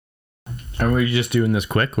And we're just doing this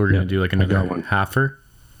quick. We're going to do like another halfer.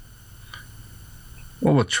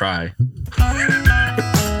 Well, we'll try.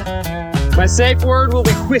 My safe word will be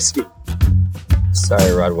whiskey.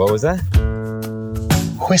 Sorry, Rod, what was that?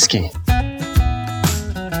 Whiskey.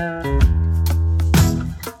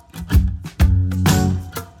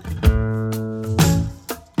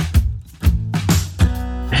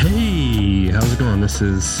 Hey, how's it going? This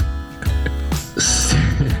is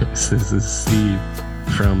Steve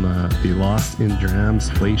from the Lost in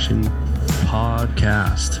Translation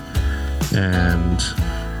podcast, and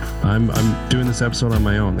I'm doing this episode on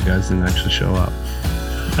my own. The guys didn't actually show up.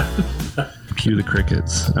 Cue the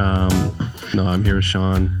crickets. No, I'm here with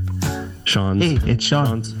Sean. Hey, it's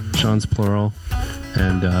Sean. Sean's plural,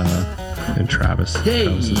 and Travis. Hey.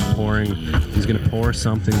 Travis is pouring. He's going to pour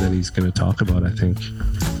something that he's going to talk about, I think,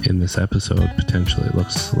 in this episode. Potentially, it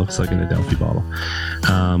looks like an Adelphi bottle.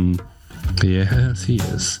 Yes, he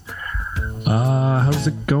is. How's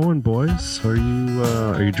it going, boys? Are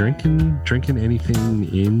you drinking anything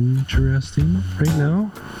interesting right now?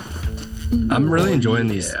 I'm really enjoying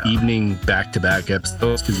these evening back-to-back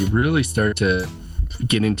episodes because you really start to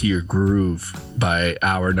get into your groove by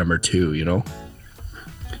hour number 2, you know?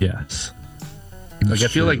 Yes. Like I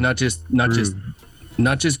feel like not just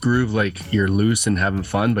groove like you're loose and having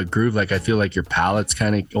fun, but groove like I feel like your palate's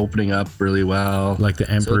kind of opening up really well. Like the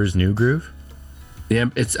Emperor's New Groove?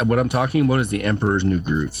 It's what I'm talking about is the Emperor's New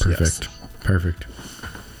Groove. Perfect. Yes. Perfect.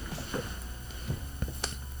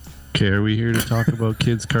 Okay, are we here to talk about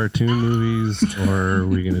kids' cartoon movies, or are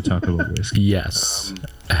we going to talk about whiskey? Yes.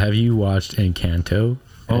 Have you watched Encanto?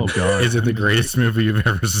 Oh, God. Is it the greatest movie you've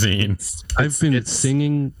ever seen? I've been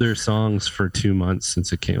singing their songs for 2 months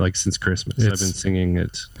since it came, like since Christmas. I've been singing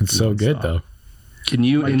it. It's so good, though. Can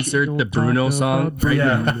you insert the Bruno song right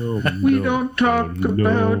now? We don't talk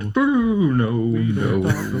about Bruno. No.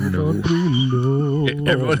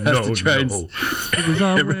 Everyone has to try and... It was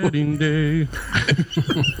our wedding day.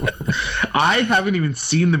 I haven't even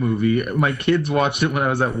seen the movie. My kids watched it when I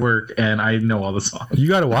was at work, and I know all the songs. You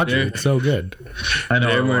got to watch it. It's so good. I know.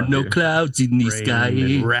 There were no clouds in the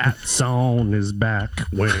sky. Rats on his back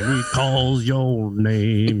when he calls your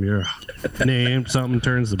name. Your name, something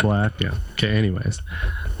turns to black. Yeah. Okay, anyways.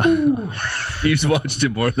 He's watched it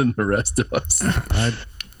more than the rest of us. I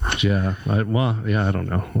don't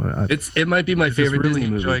know. It might be my favorite really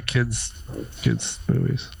Disney enjoy movie. kids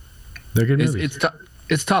movies. They're good movies.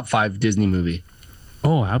 It's top 5 Disney movie.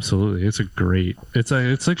 Oh, absolutely. It's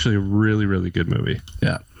actually a really, really good movie.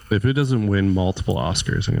 Yeah. If it doesn't win multiple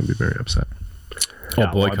Oscars, I'm going to be very upset.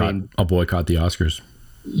 I'll boycott the Oscars.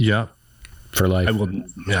 Yeah. For life. I will.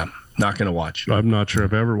 Yeah. Not going to watch. I'm not sure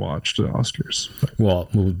I've ever watched the Oscars. Well,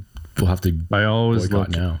 we'll have to. I always boycott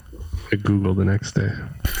look now. at Google the next day.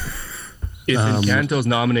 If Encanto's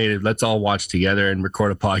nominated, let's all watch together and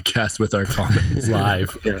record a podcast with our comments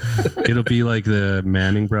live. It'll be like the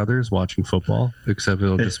Manning brothers watching football, except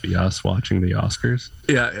it'll just be us watching the Oscars.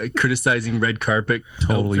 Yeah, criticizing red carpet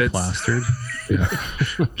Totally outfits. plastered. Yeah.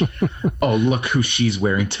 Oh, look who she's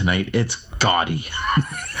wearing tonight. It's gaudy.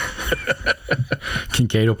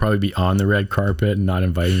 Kincaid will probably be on the red carpet and not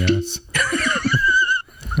inviting us.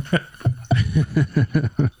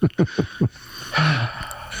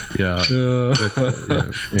 Yeah.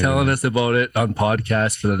 Telling us about it on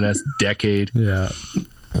podcast for the next decade. Yeah.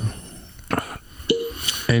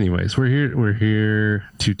 Anyways, we're here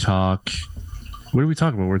to talk. What are we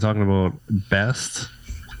talking about? We're talking about best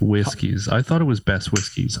whiskeys. I thought it was best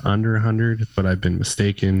whiskeys under 100, but I've been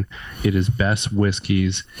mistaken. It is best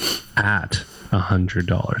whiskeys at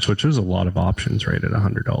 $100, which there's a lot of options right at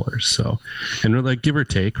 $100. So, and we're like give or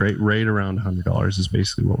take, right around $100 is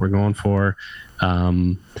basically what we're going for.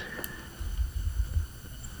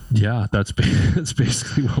 Yeah, that's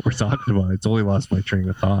basically what we're talking about. I totally lost my train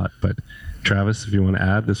of thought, but Travis, if you want to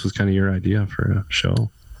add, this was kind of your idea for a show.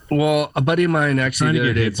 Well, a buddy of mine actually the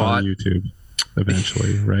other day bought on YouTube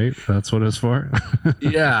eventually, right? That's what it's for.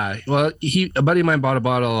 Yeah. Well, a buddy of mine bought a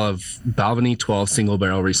bottle of Balvenie 12 single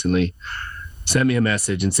barrel recently. Sent me a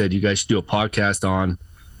message and said, "You guys should do a podcast on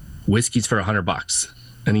whiskeys for $100."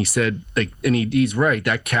 And he said, like, and he's right.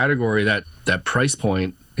 That category, that price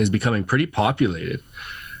point is becoming pretty populated.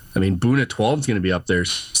 I mean, Buna 12 is going to be up there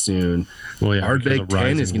soon. Well, yeah, Ardbeg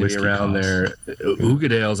 10 is going to be around there.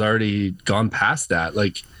 Ugadale's already gone past that.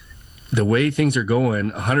 Like, the way things are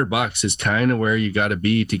going, $100 is kind of where you got to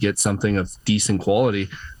be to get something of decent quality.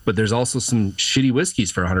 But there's also some shitty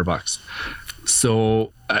whiskeys for $100.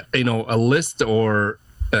 So, a list or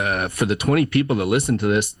for the 20 people that listen to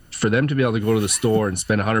this, for them to be able to go to the store and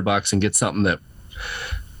spend $100 and get something that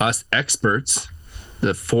us experts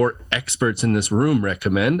the 4 experts in this room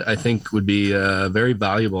recommend, I think would be very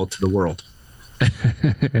valuable to the world.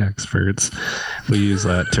 Experts. We use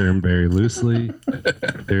that term very loosely.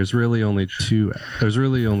 There's really only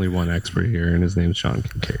one expert here, and his name's Sean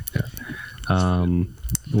Kincaid. Yeah.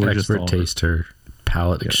 We're Expert taster,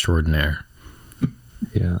 palate extraordinaire.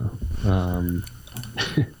 Yeah.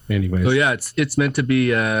 Anyways. So yeah, it's meant to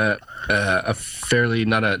be a fairly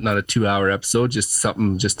not a 2-hour episode, just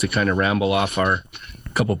something just to kind of ramble off our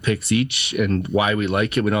couple picks each and why we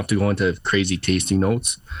like it. We don't have to go into crazy tasting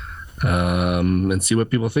notes, and see what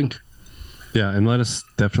people think. Yeah, and let us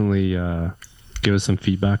definitely give us some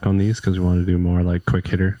feedback on these, because we want to do more like quick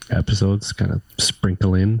hitter episodes, kind of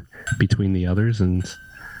sprinkle in between the others. And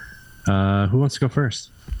who wants to go first?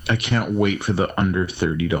 I can't wait for the under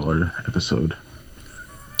 $30 episode.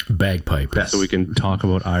 Bagpipe. So we can talk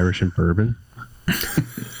about Irish and bourbon.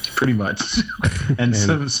 Pretty much. And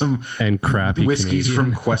some and crappy whiskeys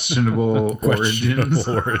Canadian. from questionable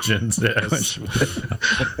origins. Yes.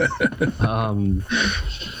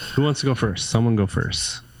 Who wants to go first? Someone go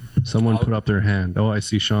first. Someone put up their hand. Oh, I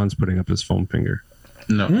see Sean's putting up his foam finger.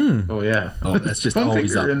 No. Oh yeah. Oh, that's just One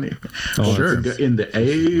always finger up. in the, Oh, Sure. in the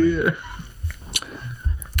air.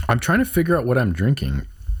 I'm trying to figure out what I'm drinking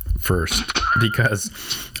first, because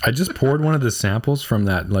I just poured one of the samples from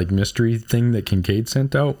that like mystery thing that Kincaid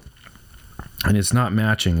sent out, and it's not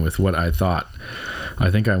matching with what I thought.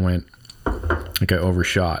 I think I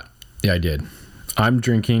overshot. Yeah, I did. I'm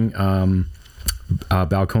drinking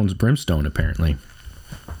Balcones Brimstone, apparently.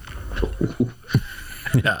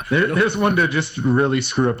 Yeah. There's one to just really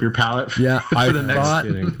screw up your palate. Yeah, for I the next. thought,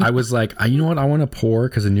 I was like, you know what, I want to pour,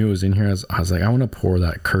 because I knew it was in here. I was like, I want to pour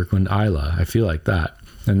that Kirkland Isla. I feel like that.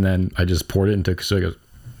 And then I just poured it and took a swig. I goes,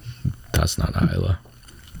 that's not Isla.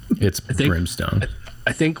 It's Brimstone.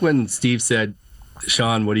 I think when Steve said,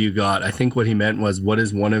 Sean, what do you got? I think what he meant was, what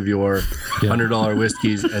is one of your $100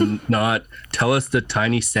 whiskeys, and not tell us the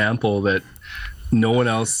tiny sample that no one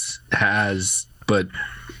else has. But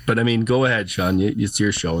I mean, go ahead, Sean. It's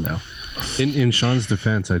your show now. In Sean's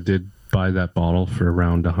defense, I did buy that bottle for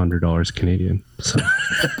around $100 Canadian. So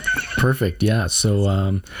Perfect. Yeah. So,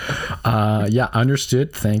 yeah,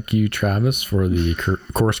 understood. Thank you, Travis, for the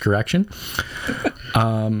course correction.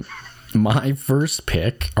 My first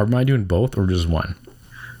pick, or am I doing both or just one?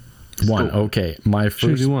 One. Okay. My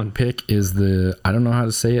first pick is I don't know how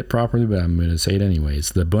to say it properly, but I'm going to say it anyways.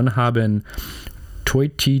 The Bunnahabhain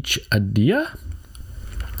Toitich Adia.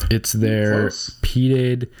 It's their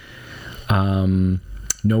peated,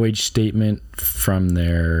 no age statement from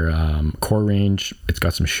their core range. It's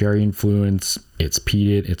got some sherry influence. It's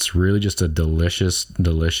peated. It's really just a delicious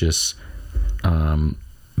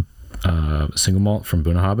single malt from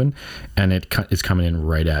Bunnahabhain, and it's coming in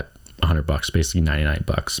right at $100, basically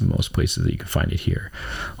 $99 most places that you can find it here.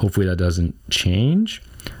 Hopefully that doesn't change,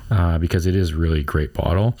 because it is really a great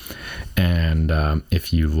bottle. And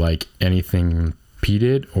if you like anything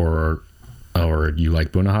peated or you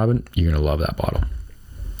like Bunnahabhain, you're gonna love that bottle.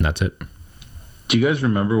 And that's it. Do you guys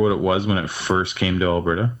remember what it was when it first came to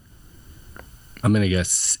Alberta? I'm gonna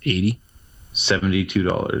guess 80.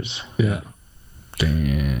 $72. yeah,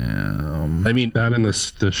 Damn. I mean, that and the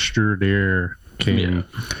Stewart Air came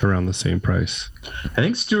around the same price. I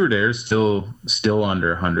think Stewart Air is still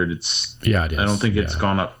under 100. It's Yeah, it is. I don't think it's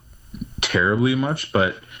gone up terribly much,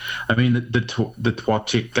 but I mean the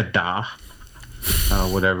Twachikada,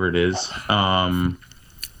 whatever it is. That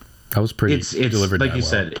was pretty. It's delivered like that you well.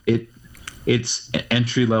 said. It's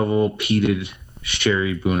entry level peated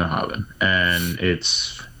sherry Bunnahabhain, and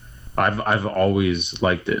I've always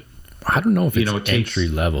liked it. I don't know if it's it takes- entry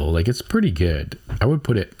level. Like, it's pretty good. I would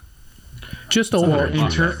put it just over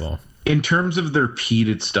entry level. In terms of their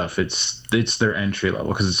peated stuff, it's their entry level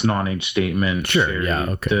because it's non-age statement. Sure, sherry. yeah,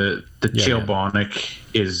 okay. The Yeah, Chilbonic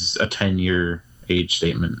is a 10-year age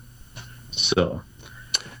statement. So,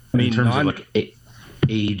 I mean, in terms of like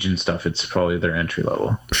age and stuff, it's probably their entry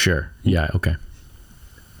level. Sure. Yeah. Okay.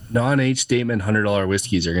 non-age statement $100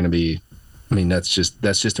 whiskeys are going to be, I mean, that's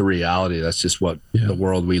just a reality. That's just what the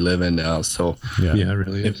world we live in now. So Yeah. Yeah, it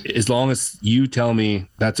really is. as long as you tell me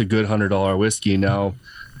that's a good $100 whiskey, now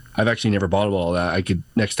I've actually never bought a bottle of that. I could,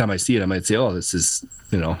 next time I see it, I might say, oh, this is,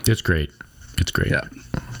 It's great. It's great. yeah,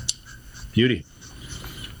 beauty.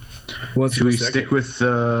 Should we stick with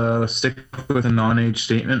a non-age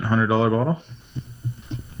statement $100 bottle?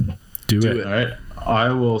 Do it. All right. I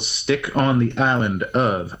will stick on the island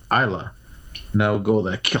of Isla. Now go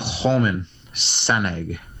the Kilchoman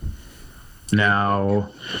Sanag. Now,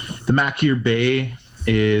 the Mackier Bay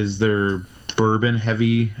is their bourbon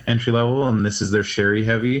heavy entry level, and this is their sherry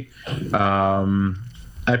heavy.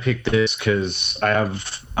 I picked this because I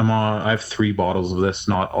have 3 bottles of this,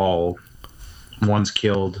 not all. One's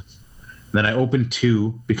killed. Then I opened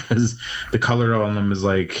 2 because the color on them is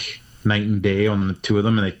like night and day on the 2 of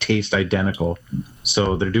them, and they taste identical.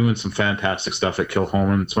 So they're doing some fantastic stuff at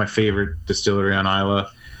Kilchoman. It's my favorite distillery on Isla.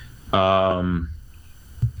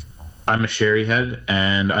 I'm a sherry head,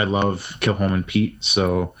 and I love Kilchoman Peat.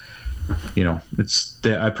 So,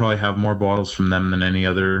 I probably have more bottles from them than any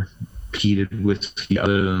other peated whiskey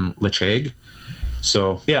other than Lecheg.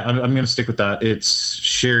 So yeah, I'm going to stick with that. It's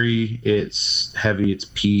sherry, it's heavy, it's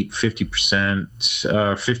peat,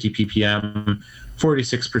 50%, 50 ppm,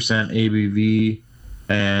 46% ABV,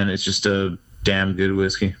 and it's just a damn good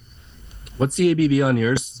whiskey. What's the ABV on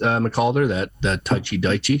yours, McCalder? That Taichi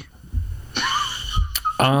Daichi?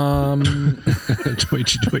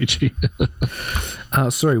 Twitchy.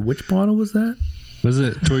 Sorry, which bottle was that? Was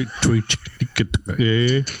it Twitchy?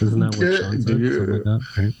 Isn't that what Sean said? Something like that,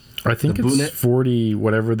 right? I think The it's Boonet? 40,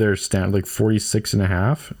 whatever their standard, like 46 and a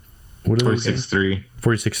half. What are they? 46.3.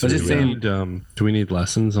 46.3. I was just saying- Do we need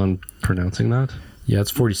lessons on pronouncing that? Yeah,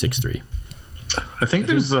 it's 46.3. I think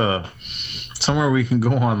there's somewhere we can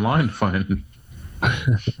go online to find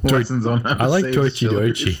lessons on how to I like say Toichi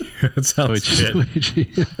distilleries. Doichi. That sounds good.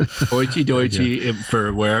 Oichi Doichi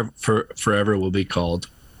for forever will be called.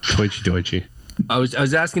 Twitchy. I was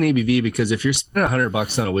asking ABV because if you're spending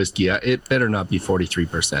 $100 on a whiskey, it better not be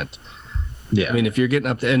 43%. Yeah. I mean, if you're getting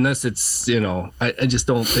up to, unless it's, I just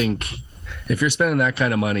don't think if you're spending that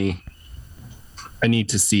kind of money, I need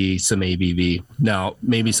to see some ABV. Now,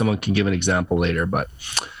 maybe someone can give an example later, but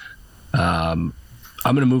I'm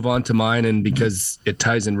going to move on to mine. And because it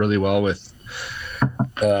ties in really well with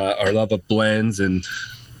our love of blends, and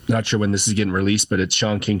not sure when this is getting released, but it's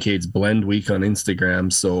Sean Kincaid's Blend Week on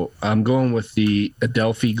Instagram. So I'm going with the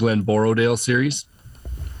Adelphi Glenborodale series.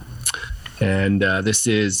 And this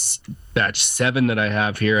is batch 7 that I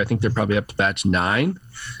have here. I think they're probably up to batch 9.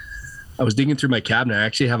 I was digging through my cabinet. I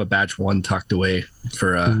actually have a batch 1 tucked away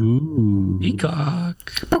for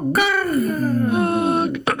Peacock.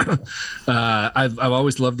 I've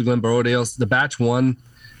always loved the Glenborodales. The batch 1,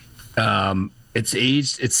 it's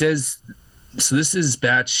aged. It says, so this is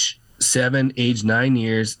batch 7, aged 9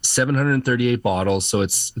 years, 738 bottles. So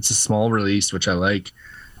it's a small release, which I like.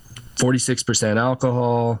 46%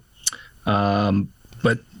 alcohol.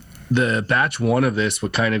 But the batch 1 of this,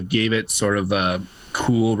 what kind of gave it sort of a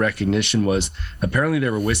cool recognition was apparently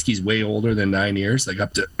there were whiskeys way older than 9 years, like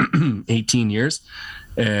up to 18 years.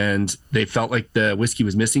 And they felt like the whiskey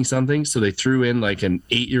was missing something. So they threw in like an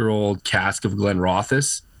 8-year-old cask of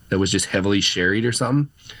Glenrothes that was just heavily sherried or something.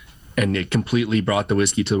 And it completely brought the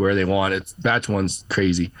whiskey to where they want it. Batch 1's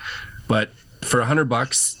crazy. But for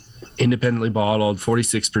 $100, independently bottled,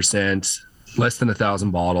 46%, less than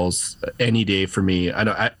 1,000 bottles any day for me.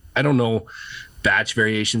 I don't know batch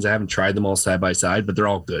variations. I haven't tried them all side by side, but they're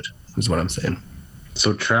all good, is what I'm saying.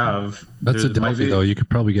 So Trav, That's a there might Delphi, be- though. You could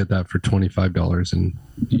probably get that for $25 in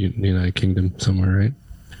United Kingdom somewhere, right?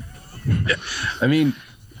 I mean,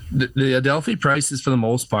 the Adelphi prices for the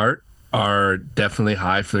most part are definitely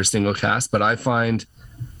high for their single cast, but I find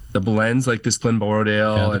the blends like this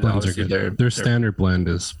Glenborodale Yeah, the and blends are obviously good. Their standard blend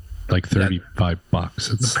is like $35.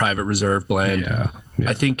 the It's private reserve blend. yeah.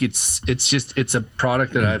 I think it's a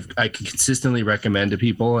product that I can consistently recommend to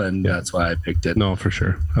people, and that's why I picked it. No, for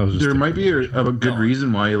sure. I was just There might be a good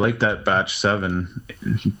reason why you like that batch 7.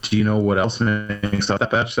 Do you know what else makes up that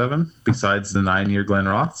batch 7 besides the 9-year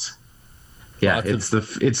Glenrothes? Yeah, Lots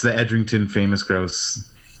of- it's the Edrington Famous Grouse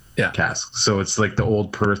cask. So it's like the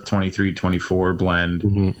old Perth 23-24 blend.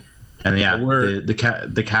 Mhm. And yeah, Word.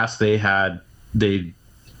 the cask they had, they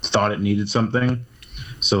thought it needed something.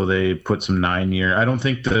 So they put some 9-year. I don't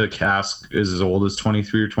think the cask is as old as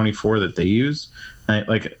 23 or 24 that they use. I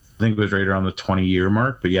think it was right around the 20-year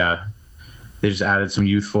mark. But yeah, they just added some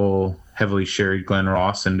youthful, heavily sherried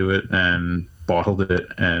Glenross into it and bottled it.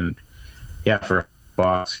 And yeah, for a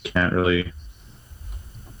box, can't really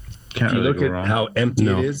If you look go at wrong. how empty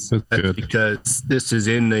No, it is, that's that's good. because this is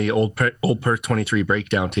in the old Perth 23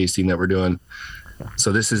 breakdown tasting that we're doing.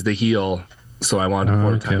 So this is the heel. So I wanted to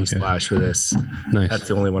pour a tiny splash for this. nice. That's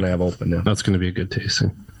the only one I have open now. That's going to be a good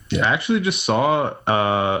tasting. I actually just saw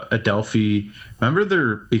Adelphi.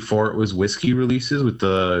 Remember before it was whiskey releases with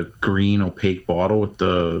the green opaque bottle with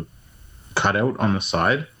the cutout on the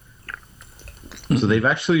side? So they've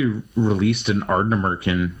actually released an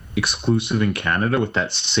Ardnamurchan exclusive in Canada with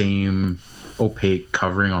that same opaque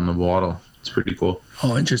covering on the bottle. It's pretty cool.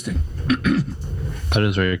 Oh, interesting. That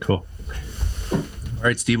is very cool. All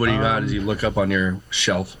right, Steve, what do you got as you look up on your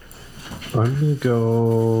shelf? I'm going to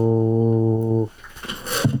go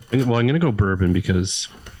Well, I'm gonna go bourbon because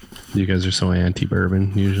you guys are so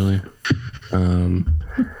anti-bourbon usually. I'm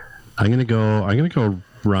gonna go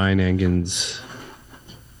Ryan Engen's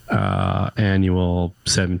annual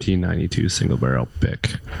 1792 single barrel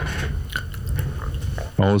pick.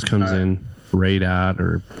 Always comes in right at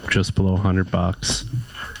or just below $100,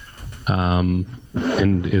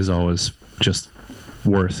 and is always just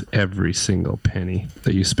worth every single penny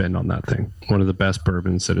that you spend on that thing. One of the best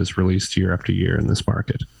bourbons that is released year after year in this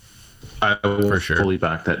market. I will For sure. fully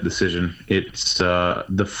back that decision. It's the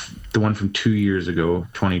one from 2 years ago,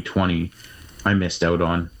 2020. I missed out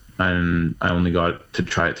on, and I only got to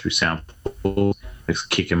try it through samples. I was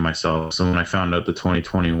kicking myself. So when I found out the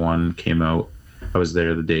 2021 came out, I was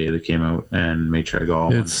there the day that came out and made sure I got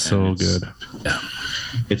all. It's so good.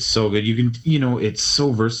 It's so good. You can, it's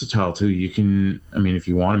so versatile too. You can, if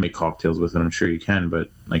you want to make cocktails with it, I'm sure you can. But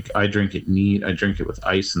like, I drink it neat. I drink it with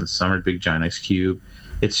ice in the summer, big giant ice cube.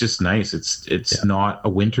 It's just nice. It's not a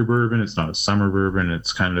winter bourbon. It's not a summer bourbon.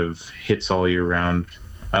 It's kind of hits all year round.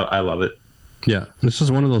 I love it. Yeah, this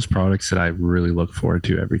is one of those products that I really look forward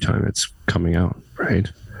to every time it's coming out. Right.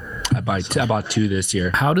 I bought 2 this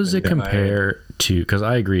year. How does it compare to? Because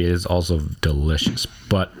I agree, it is also delicious,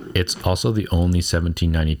 but it's also the only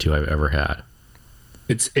 1792 I've ever had.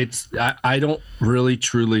 I don't really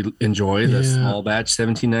truly enjoy the small batch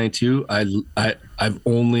 1792. I've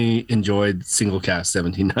only enjoyed single cast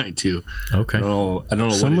 1792. Okay. I don't know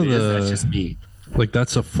Some what of it is. the- That's just me. Like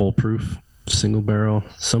that's a foolproof single barrel.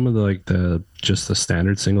 Some of the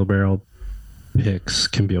standard single barrel picks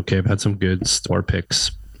can be okay. I've had some good store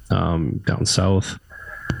picks down south.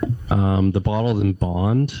 The bottled and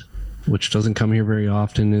bond, which doesn't come here very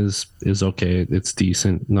often, is okay. It's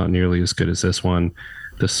decent, not nearly as good as this one.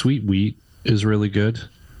 The sweet wheat is really good.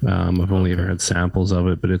 I've only ever had samples of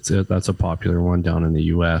it, but that's a popular one down in the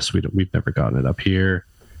US. We've never gotten it up here.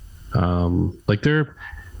 The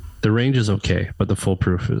range is okay, but the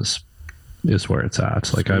foolproof is where it's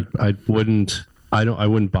at. Like I wouldn't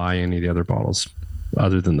buy any of the other bottles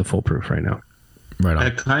other than the foolproof right now. Right on.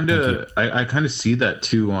 I kind of see that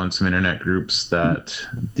too on some internet groups, that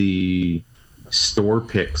the store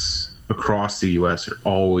picks across the US are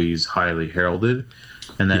always highly heralded,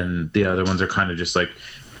 and then the other ones are kind of just like,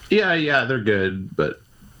 yeah, they're good, but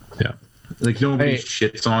Yeah. like nobody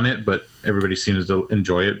shits on it, but everybody seems to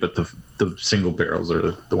enjoy it. But the single barrels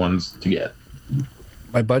are the ones to get.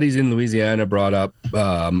 My buddies in Louisiana brought up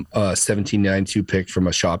a 1792 pick from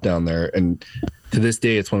a shop down there, and to this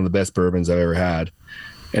day, it's one of the best bourbons I've ever had.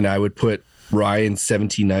 And I would put Ryan's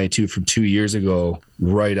 1792 from 2 years ago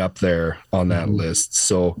right up there on that list.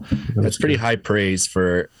 So that's pretty high praise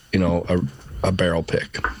for a barrel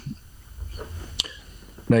pick.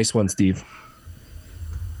 Nice one, Steve.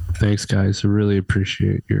 Thanks, guys. I really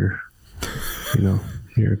appreciate your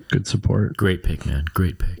good support. Great pick, man.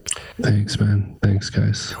 Great pick. Thanks, man. Thanks,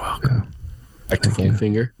 guys. You're welcome. Back to phone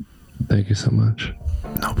finger. Thank you so much.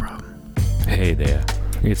 No problem. Hey there,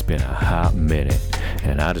 it's been a hot minute,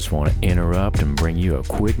 and I just want to interrupt and bring you a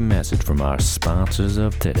quick message from our sponsors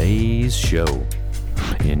of today's show.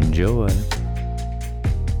 Enjoy.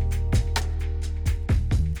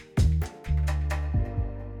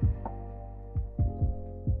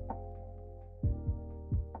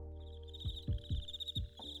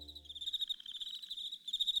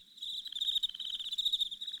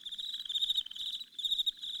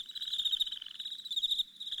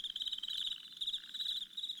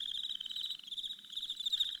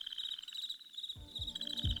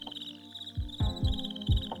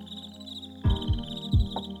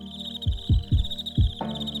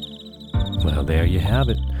 Well, there you have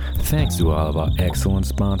it. Thanks to all of our excellent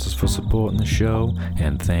sponsors for supporting the show,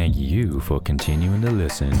 and thank you for continuing to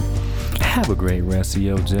listen. Have a great rest of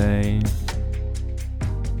your day.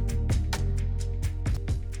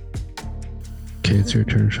 Okay, it's your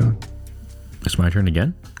turn, Sean. It's my turn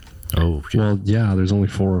again? Oh, shit. Well, yeah, there's only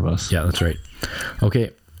 4 of us. Yeah, that's right.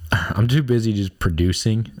 Okay. I'm too busy just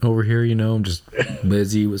producing over here, I'm just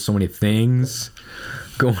busy with so many things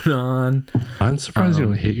going on. I'm surprised you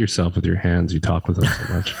don't hit yourself with your hands. You talk with us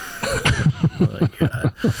so much. Oh my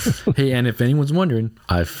God. Hey, and if anyone's wondering,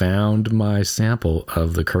 I found my sample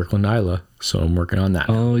of the Kirkland Isla, so I'm working on that.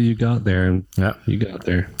 Oh, you got there. Yeah. You got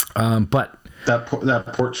there. But That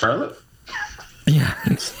Port Charlotte. yeah.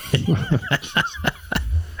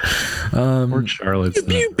 Port Charlotte's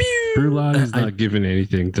Brew Lotte's not giving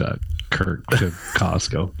anything to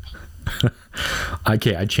Costco.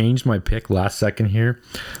 Okay, I changed my pick last second here.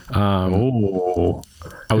 I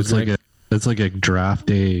was It's like a draft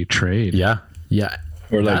day trade. yeah.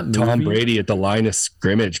 Or like That Tom movie- Brady at the line of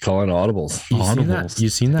scrimmage calling audibles. You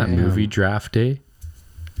seen that movie Draft Day?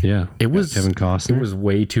 Yeah. It was Kevin Costner. It was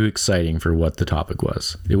way too exciting for what the topic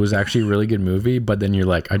was. It was actually a really good movie, but then you're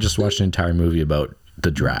like, I just watched an entire movie about the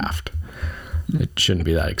draft. It shouldn't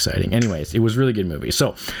be that exciting. Anyways, it was a really good movie.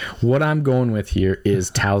 So what I'm going with here is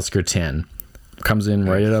Talisker 10. Comes in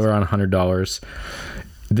right at around $100.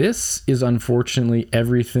 This is unfortunately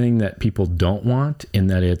everything that people don't want, in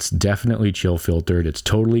that it's definitely chill filtered. It's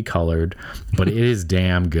totally colored, but it is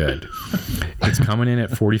damn good. It's coming in at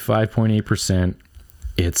 45.8%.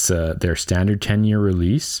 It's their standard 10-year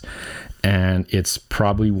release, and it's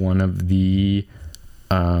probably one of the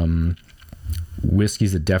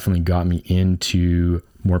whiskeys that definitely got me into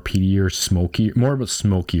more peatier, smokier, more of a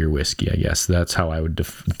smokier whiskey, I guess. That's how I would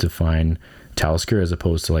define Talisker, as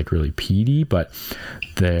opposed to like really peaty. But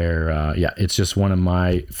they're it's just one of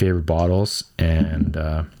my favorite bottles, and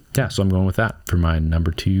so I'm going with that for my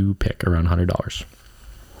number 2 pick, around $100.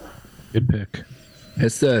 Good pick.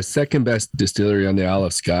 It's the second best distillery on the Isle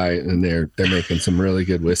of Skye, and they're making some really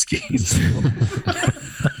good whiskeys.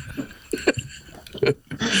 They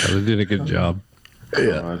did a good job.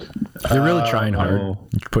 Yeah, They're really trying hard,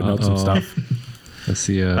 putting out some stuff. Let's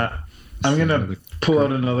see. I'm gonna pull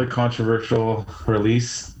out another controversial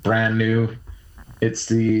release, brand new. It's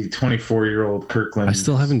the 24-year-old Kirkland. I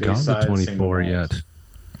still haven't got the Speyside 24 single yet. malt.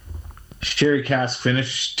 Sherry cask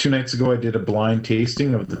finish. 2 nights ago, I did a blind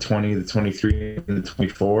tasting of the 20, the 23, and the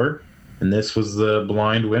 24, and this was the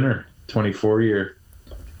blind winner, 24 year.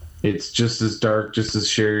 It's just as dark, just as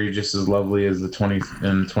sherry, just as lovely as the 20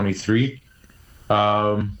 and 23.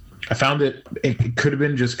 I found it could have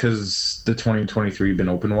been just because the 20 and 23 had been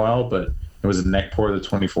open a while, but it was a neck pour of the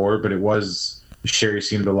 24, but the sherry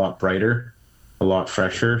seemed a lot brighter, a lot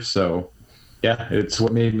fresher. So yeah, it's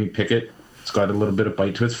what made me pick it. It's got a little bit of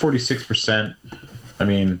bite to it. It's 46%. I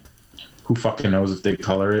mean, who fucking knows if they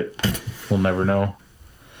color it? We'll never know.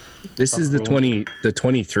 this is the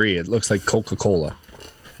 23. It looks like Coca-Cola.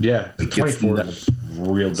 Yeah, the 24 is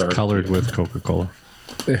real dark. Colored with Coca-Cola.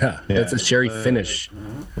 Yeah, it's a sherry finish.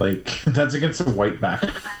 Like, that's against a white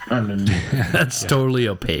background. That's totally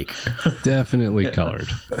opaque. Definitely colored.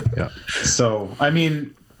 Yeah. So, I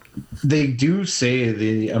mean, they do say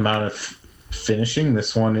the amount of finishing.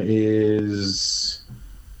 This one is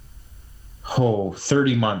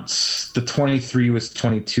 30 months. The 23 was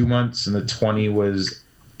 22 months, and the 20 was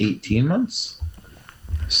 18 months.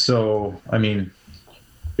 So, I mean,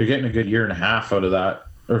 you're getting a good year and a half out of that,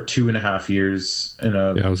 or 2.5 years in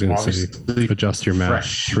a. Yeah, I was going to say, adjust your math.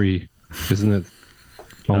 fresh. 3, isn't it?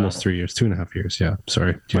 Almost 3 years, 2.5 years. Yeah,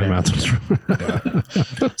 sorry, my math was wrong.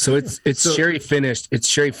 So it's sherry finished. It's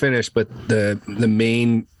sherry finished, but the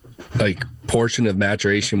main like portion of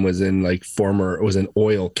maturation was in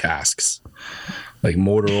oil casks, like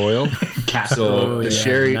motor oil. So the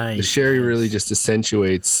sherry really just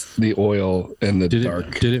accentuates the oil and the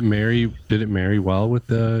dark. Did it marry well with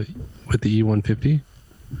the E150?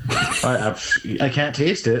 I can't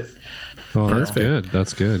taste it. Oh, that's good.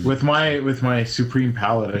 That's good. With my supreme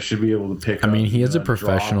palate, I should be able to pick. I mean, he is a drop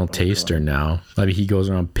professional of taster now. Like, he goes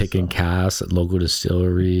around picking casks at local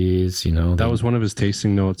distilleries. You know, That was one of his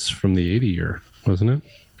tasting notes from the 80 year, wasn't it?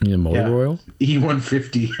 motor oil.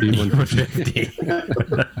 E150.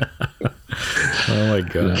 E150. Oh my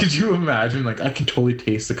god! Could you imagine? Like, I can totally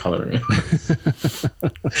taste the coloring.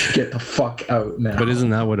 Get the fuck out now. But isn't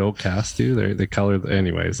that what oak casts do? They color.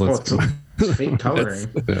 Anyways, let's go. It's fake coloring.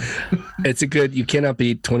 It's a good. You cannot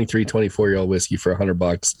beat 23, 24-year-old whiskey for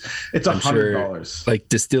 $100. It's $100. Like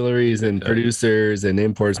distilleries and producers and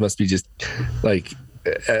importers must be just like.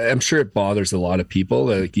 I'm sure it bothers a lot of people.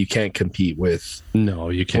 Like, you can't compete with No,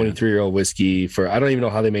 you can't. 23-year-old whiskey for. I don't even know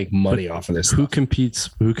how they make money off of this. Who stuff. competes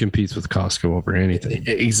with Costco over anything?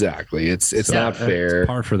 Exactly. It's not fair.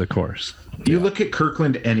 Par for the course. You look at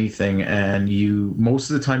Kirkland anything, and you most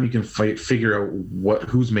of the time you can figure out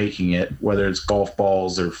who's making it, whether it's golf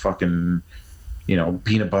balls or fucking,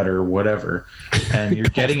 peanut butter or whatever, and you're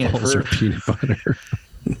getting it for peanut butter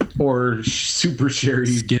or super sherry,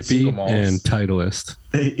 Skippy single malts. and Titleist.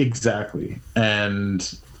 Exactly,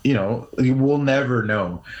 and we'll never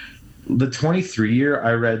know. The 23 year,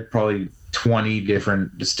 I read probably 20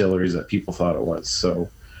 different distilleries that people thought it was, so.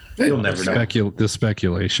 You'll never know. The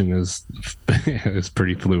speculation is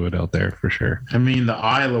pretty fluid out there for sure. I mean, the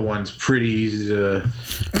Isla one's pretty easy to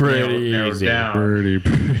narrow easy. down.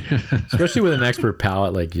 Especially with an expert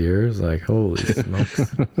palate like yours. Like, holy smokes!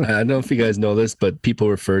 I don't know if you guys know this, but people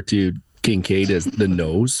refer to Kincaid as the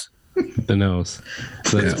nose. The nose.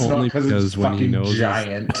 So that's It's not only 'cause because it's when he fucking knows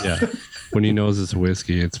giant. when he knows it's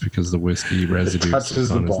whiskey, it's because the whiskey residue touches is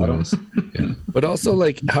the on his bottom. nose. But also,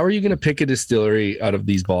 like, how are you going to pick a distillery out of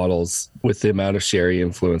these bottles with the amount of sherry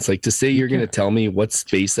influence? Like, to say you're going to tell me what's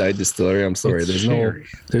Bayside Distillery, I'm sorry,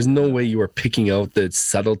 there's no way you are picking out the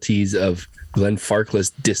subtleties of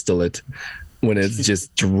Glenfarclas distillate when it's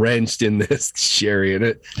just drenched in this sherry, and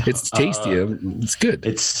it's tasty. It's good.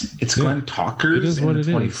 It's Glen Talkers It is in what the it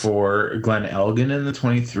is. 24, Glen Elgin in the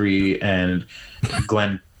 23, and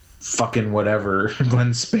Glen fucking whatever,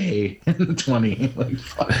 Glen Spey in the 20. Like,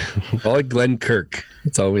 fuck. I like Glenkirk.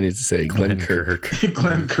 That's all we need to say. Glenkirk.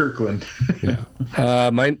 Glen Kirkland.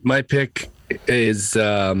 My pick is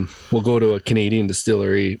we'll go to a Canadian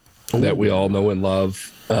distillery that we all know and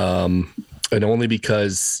love. And only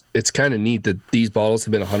because it's kind of neat that these bottles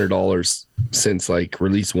have been $100 since like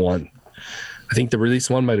release one. I think the release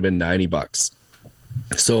one might have been $90.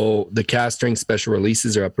 So the cast strength special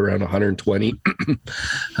releases are up around 120.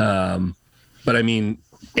 But I mean,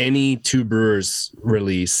 any two brewers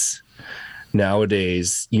release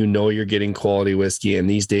nowadays, you're getting quality whiskey, and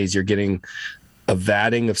these days you're getting a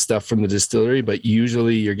vatting of stuff from the distillery, but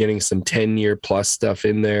usually you're getting some 10-year plus stuff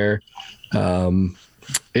in there.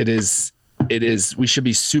 It is, we should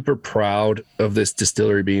be super proud of this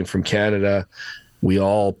distillery being from Canada. We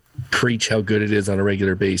all preach how good it is on a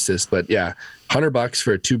regular basis, but yeah, $100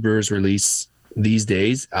 for a two brewers release these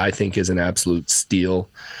days, I think is an absolute steal.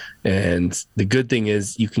 And the good thing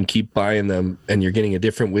is you can keep buying them and you're getting a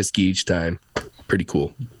different whiskey each time. Pretty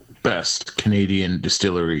cool. Best Canadian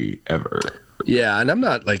distillery ever. Yeah. And I'm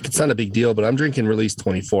not like, it's not a big deal, but I'm drinking release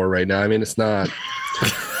 24 right now. I mean, it's not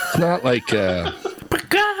like,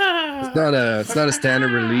 it's not a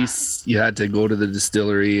standard release. You had to go to the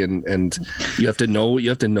distillery and you have to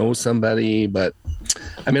know somebody. But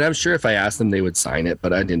I mean, I'm sure if I asked them, they would sign it.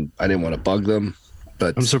 But I didn't want to bug them.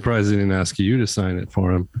 But I'm surprised they didn't ask you to sign it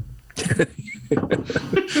for him.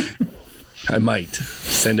 I might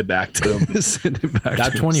send it back to them. Send it back.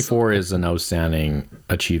 That to 24 is an outstanding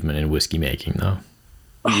achievement in whiskey making, though.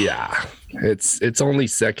 Yeah, it's only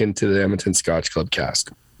second to the Edmonton Scotch Club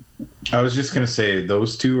cask. I was just gonna say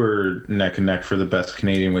those two are neck and neck for the best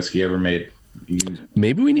Canadian whiskey ever made.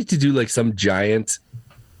 Maybe we need to do like some giant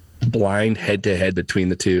blind head-to-head between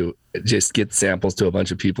the two. Just get samples to a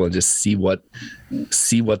bunch of people and just see what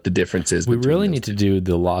the difference is. We really need to do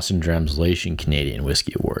the Lost in Translation Canadian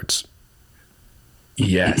Whiskey Awards.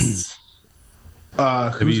 Yes.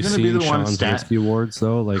 Have Who's you gonna be seen the one? Sean's Whiskey Awards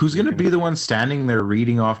though? Like, Who's gonna be the one standing there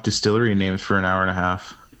reading off distillery names for an hour and a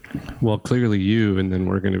half? Well, clearly you, and then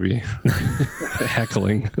we're going to be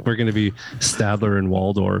heckling. We're going to be Stadler and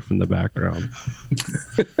Waldorf in the background.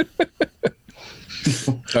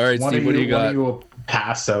 All right, Steve, what do you got? One of you will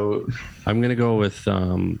pass out. I'm going to go with,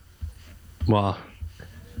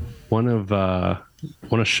 one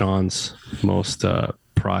of Sean's most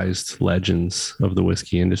prized legends of the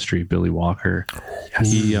whiskey industry, Billy Walker.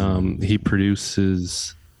 Yes. He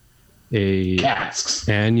produces a Casks.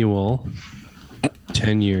 annual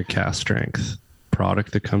 10-year cast strength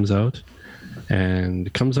product that comes out, and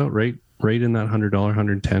it comes out right in that $100,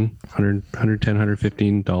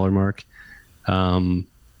 $115 mark. And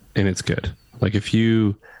it's good. Like if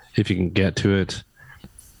you can get to it,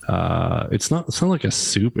 it's not like a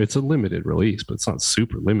super, it's a limited release, but it's not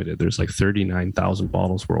super limited. There's like 39,000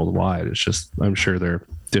 bottles worldwide. It's just, I'm sure their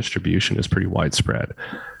distribution is pretty widespread.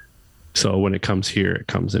 So when it comes here, it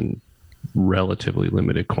comes in relatively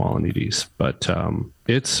limited quantities, but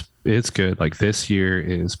it's good. Like this year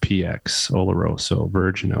is PX, Oloroso,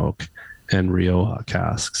 Virgin Oak, and Rioja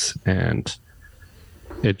casks, and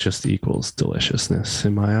it just equals deliciousness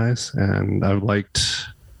in my eyes. And I've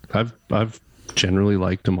generally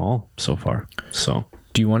liked them all so far. So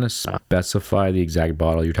Do you want to specify the exact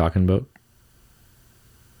bottle you're talking about?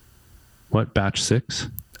 what, batch 6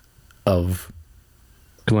 Of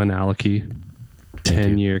Glenallachie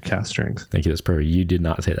 10-year cast strength. Thank you. That's perfect. You did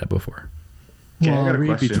not say that before. Okay, I Well, got a read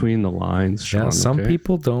question. between the lines, Sean. Yeah, some okay?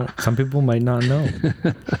 people don't. Some people might not know.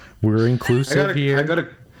 We're inclusive here. I got a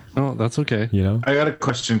Oh, that's okay. you know, I got a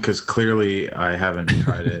question because clearly I haven't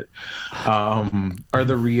tried it. Are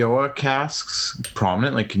the Rioja casks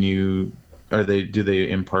prominent? Like, do they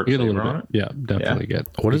impart You get a flavor little on bit. Yeah, definitely get.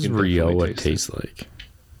 what you does can definitely Rioja taste it. taste like?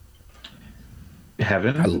 it?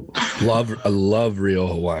 Heaven? I love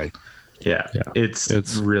Rioja wine. Yeah, Yeah.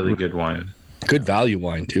 it's really good wine. Good value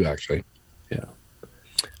wine too, actually.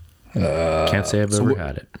 Can't say I've ever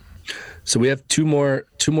had it. So we have two more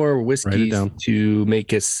whiskeys down. to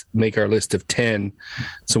make our list of 10.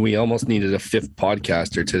 So we almost needed a fifth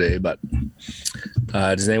podcaster today, but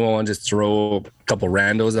does anyone want to just throw a couple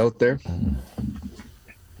randos out there?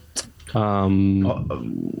 Go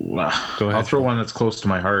ahead. I'll throw one that's close to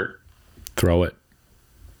my heart. Throw it.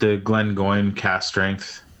 the Glengoyne Cast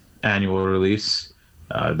Strength annual release.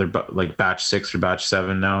 They're like batch 6 or batch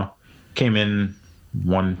 7 now. Came in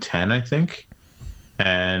 110, I think.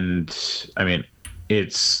 And I mean,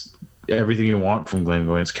 it's everything you want from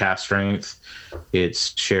Glengoyne. It's cast strength.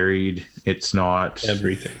 It's sherried. It's not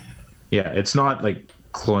Everything. Yeah, it's not like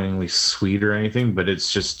cloyingly sweet or anything, but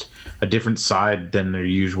it's just a different side than their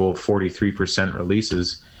usual 43%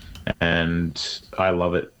 releases. And I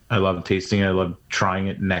love it. I love tasting it. I love trying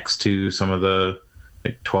it next to some of the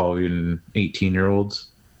like 12 and 18-year-olds.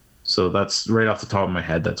 So that's right off the top of my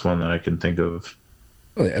head. That's one that I can think of.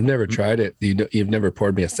 I've never tried it. You've never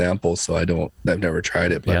poured me a sample, so I've never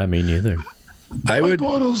tried it. But Yeah, me neither. I would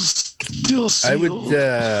bottle's still sealed.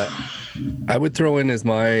 I would throw in as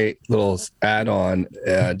my little add-on,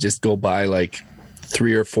 just go buy like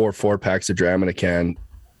 3 or 4 packs of Dram in a can,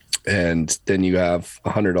 and then you have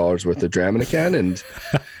 $100 worth of Dram in a can. And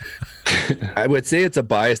I would say it's a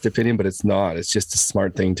biased opinion, but it's not. It's just a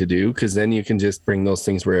smart thing to do, because then you can just bring those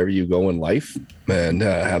things wherever you go in life and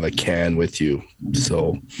have a can with you.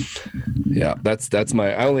 So yeah, that's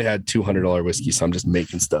my. I only had $200 whiskey, so I'm just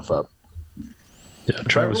making stuff up. Yeah,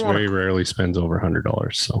 Travis very rarely spends over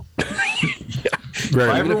 $100. So If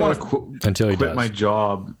I ever want to Until he quit does. my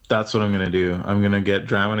job, that's what I'm going to do. I'm going to get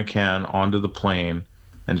Dram in a can onto the plane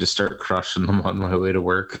and just start crushing them on my way to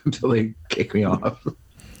work until they kick me off.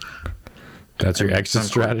 That's your exit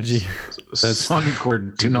strategy. That's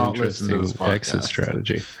Suncor, do not listen to this interesting exit podcast.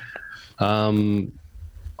 strategy. On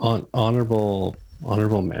honorable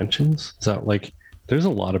mentions, is that like there's a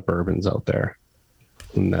lot of bourbons out there,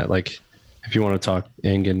 and that like if you want to talk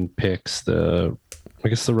Engen picks, I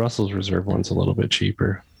guess the Russell's Reserve one's a little bit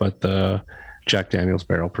cheaper, but the Jack Daniel's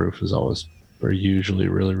Barrel Proof are usually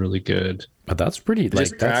really, really good. But that's pretty, like,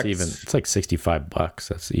 Just that's cracks. even, it's like $65.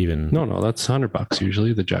 That's even. No, that's $100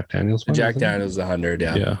 usually. The Jack Daniel's one. Jack isn't it? Daniel's 100.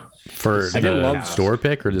 Yeah. Yeah, For I didn't the love- store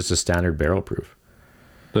pick or just a standard barrel proof?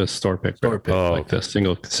 the store pick. Store pick. Oh, Like the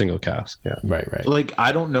single cask. Yeah, Right. Like,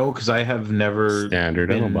 I don't know, because I have never standard.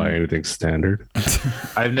 I don't been- buy anything standard.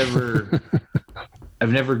 I've never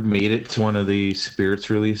made it to one of the spirits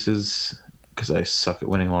releases because I suck at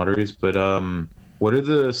winning lotteries. But what are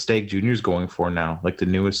the Stag Juniors going for now? Like the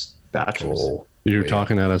newest batches? Oh, You're yeah.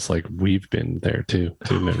 talking at us like we've been there too.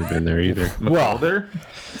 We've never been there either. Well, there.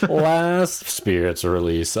 Last spirits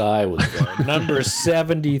release, I was there, number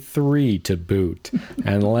 73 to boot.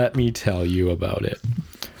 And let me tell you about it.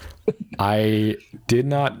 I did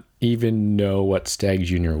not even know what Stag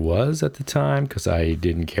Junior was at the time because I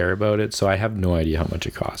didn't care about it. So I have no idea how much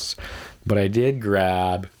it costs. But I did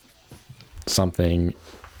grab something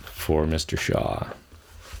for Mr. Shaw,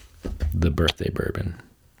 the birthday bourbon,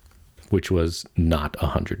 which was not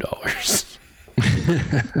 $100.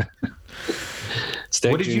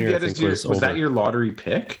 Stag What did you Junior, I get think, as your? Was that over. your lottery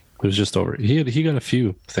pick? It was just over. He got a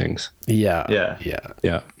few things. Yeah. Yeah.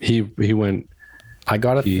 Yeah, he went. I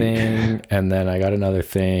got a thing, and then I got another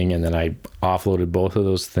thing, and then I offloaded both of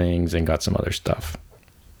those things and got some other stuff.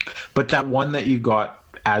 But that one that you got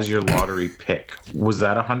as your lottery pick, was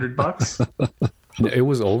that $100? It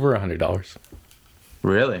was over $100.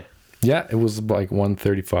 Really? Yeah, it was like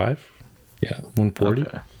 135, Yeah, 140.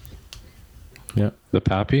 Okay. Yeah. the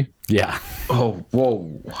Pappy. Yeah. Oh,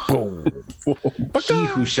 whoa. He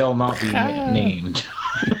who shall not be named.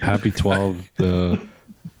 Happy 12.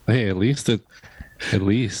 Hey, at least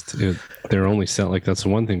they're only selling, like, that's the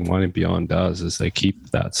one thing Wine and Beyond does is they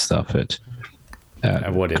keep that stuff at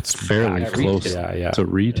What it's fairly back- close Yeah. to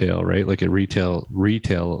retail, right? Like at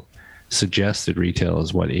retail suggested retail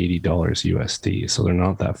is what, $80 USD, so they're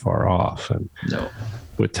not that far off, and No.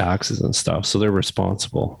 with taxes and stuff, so they're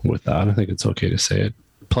responsible with that. I think it's okay to say it.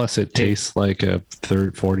 Plus, it tastes like a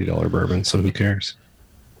 $40 bourbon, so who cares?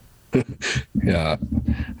 Yeah.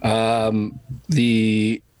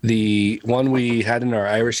 The one we had in our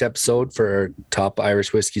Irish episode for top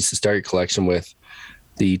Irish whiskeys to start your collection with,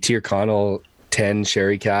 the Tyrconnell 10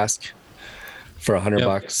 sherry cask for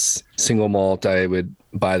 $100 single malt. I would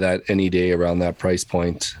buy that any day around that price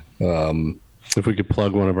point. If we could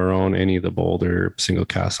plug one of our own, any of the Boulder single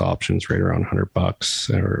cask options, right around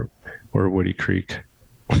 $100, or Woody Creek.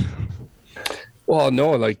 Well,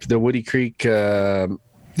 no, like the Woody Creek cask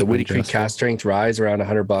Jessica. strength rise around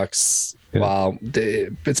 $100. Yeah. Wow,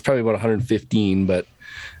 it's probably about 115, but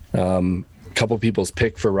a couple people's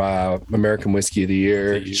pick for American Whiskey of the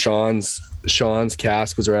Year. Sean's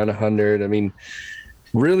cask was around 100. I mean,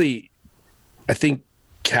 really, I think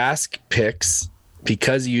cask picks,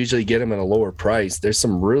 because you usually get them at a lower price, there's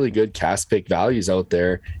some really good cask pick values out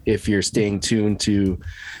there if you're staying tuned to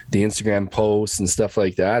the Instagram posts and stuff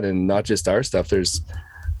like that, and not just our stuff. There's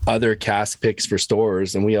other cask picks for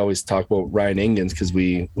stores, and we always talk about Ryan Ingans because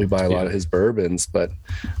we buy a lot of his bourbons, but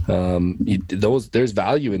there's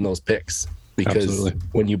value in those picks because Absolutely.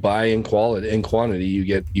 when you buy in quantity, you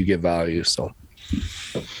get value. So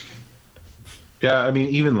Yeah, I mean,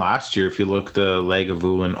 even last year, if you look the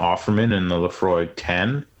Lagavulin Offerman and the Lefroy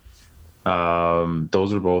 10,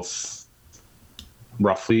 those are both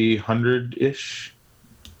roughly 100-ish.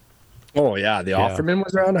 oh yeah, the Offerman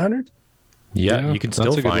was around 100. Yeah, you can still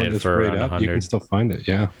that's a good find one it that's for right around up. 100. You can still find it,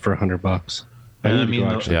 for $100. And I I need to mean,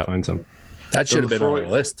 go actually yeah. find some. That should have been on Lefroy-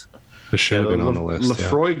 the list. It should have been on the list.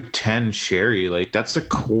 Lefroy 10 Sherry, like that's a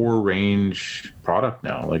core range product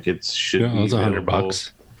now. Like it should Yeah, be it was available.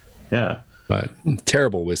 $100, Yeah. but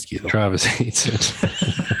Terrible whiskey though. Travis hates it.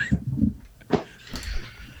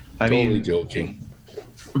 I Totally mean, joking.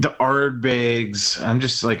 the Ardbegs, I'm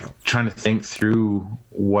just like trying to think through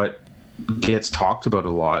what gets talked about a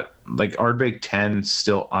lot. Like Ardbeg 10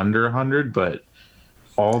 still under 100, but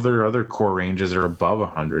all their other core ranges are above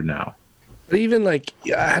 100 now. But even like,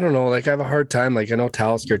 I don't know, like I have a hard time. Like I know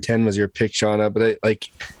Talisker 10 was your pick, Shauna, but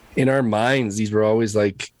like in our minds, these were always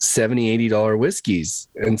like $70, $80 whiskeys.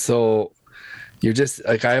 And so you're just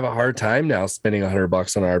like, I have a hard time now spending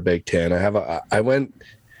 $100 on Ardbeg 10. I went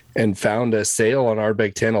and found a sale on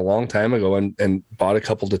Ardbeg 10 a long time ago and bought a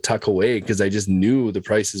couple to tuck away because I just knew the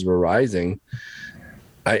prices were rising.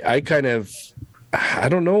 I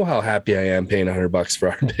don't know how happy I am paying $100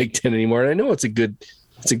 for Ardbeg 10 anymore. And I know it's a good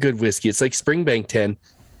whiskey. It's like Springbank 10,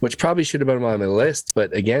 which probably should have been on my list.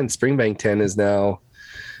 But again, Springbank 10 is now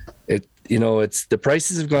it's the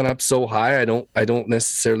prices have gone up so high. I don't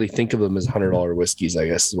necessarily think of them as $100 whiskeys, I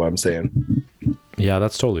guess is what I'm saying. Yeah,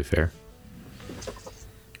 that's totally fair.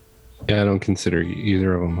 Yeah, I don't consider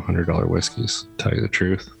either of them $100 whiskeys, to tell you the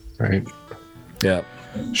truth. Right? Yeah.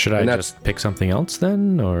 Should I And that's- just pick something else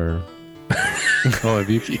then, or? Oh, have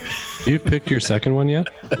you picked your second one yet?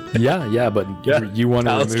 Yeah, but Yeah, you want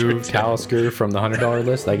to Talisker. remove Talisker from the $100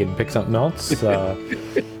 list? I can pick something else.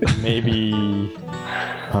 Maybe.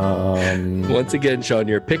 Once again, Sean,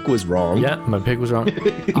 your pick was wrong. Yeah, my pick was wrong.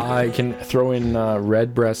 I can throw in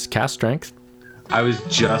Redbreast Cast Strength. I was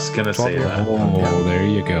just gonna say that. Oh, there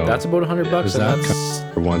you go. That's about $100. Is And that that's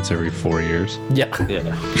once every 4 years? yeah.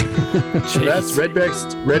 So that's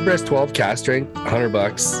Redbreast 12 cast strength,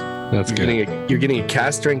 $100. That's good. You're getting a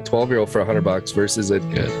cast strength 12-year-old for $100 versus a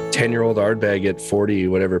Good. 10-year-old Ardbeg at 40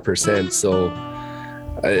 whatever percent. So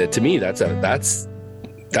to me, that's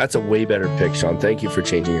a way better pick, Sean. Thank you for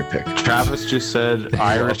changing your pick. Travis just said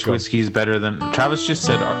Irish whiskey's better than Ardbeg,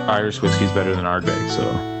 so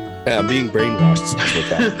Yeah, I'm being brainwashed with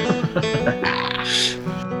that.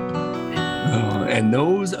 And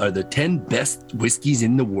those are the 10 best whiskeys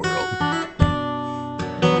in the world.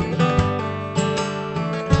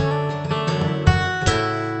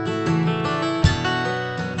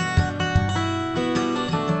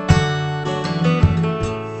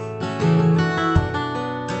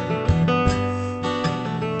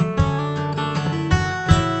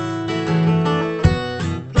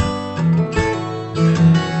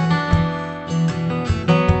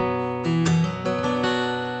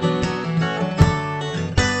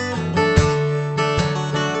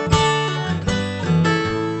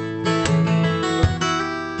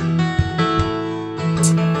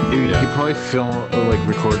 you could probably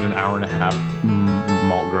record an hour and a half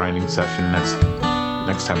malt grinding session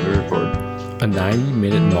next time we record. A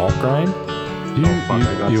 90-minute malt grind?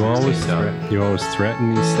 You always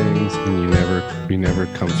threaten these things, and you never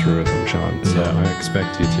come through with them, Sean. So Yeah. I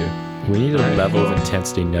expect you to. We need a level of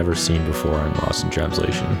intensity never seen before in Lost in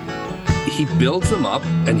Translation. He builds them up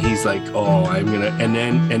and he's like, oh, I'm gonna, and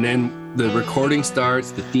then the recording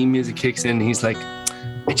starts, the theme music kicks in, and he's like,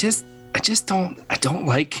 I don't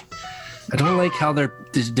like how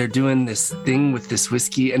they're doing this thing with this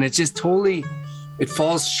whiskey, and it just totally, it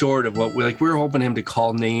falls short of what we're hoping him to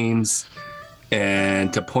call names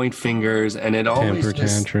and to point fingers, and it always Temper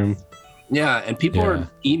just, tantrum. yeah, and people are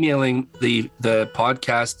emailing the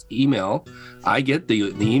podcast email. I get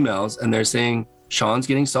the emails, and they're saying Sean's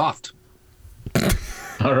getting soft.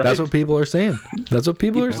 All right. That's what people are saying. That's what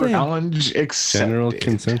people are saying. Challenge accepted. General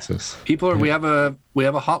consensus. People are, we have a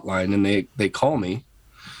hotline, and they call me,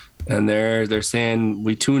 and they're saying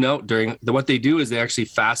we tune out during what they do is they actually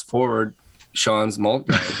fast forward Sean's malt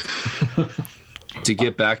grind to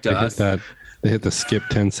get back to us. They hit the skip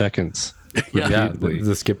 10 seconds. Yeah, repeatedly.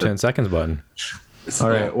 the skip 10 seconds button.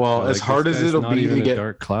 All right. Well, Like, as hard this as guy's it'll not be even to a get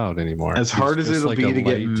dark cloud anymore. as hard He's as just it'll like be a to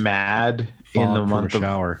get light mad in the fog from a month of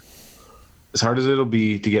shower. as hard as it'll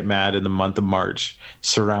be to get mad in the month of March,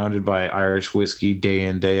 surrounded by Irish whiskey day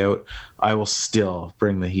in, day out, I will still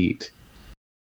bring the heat.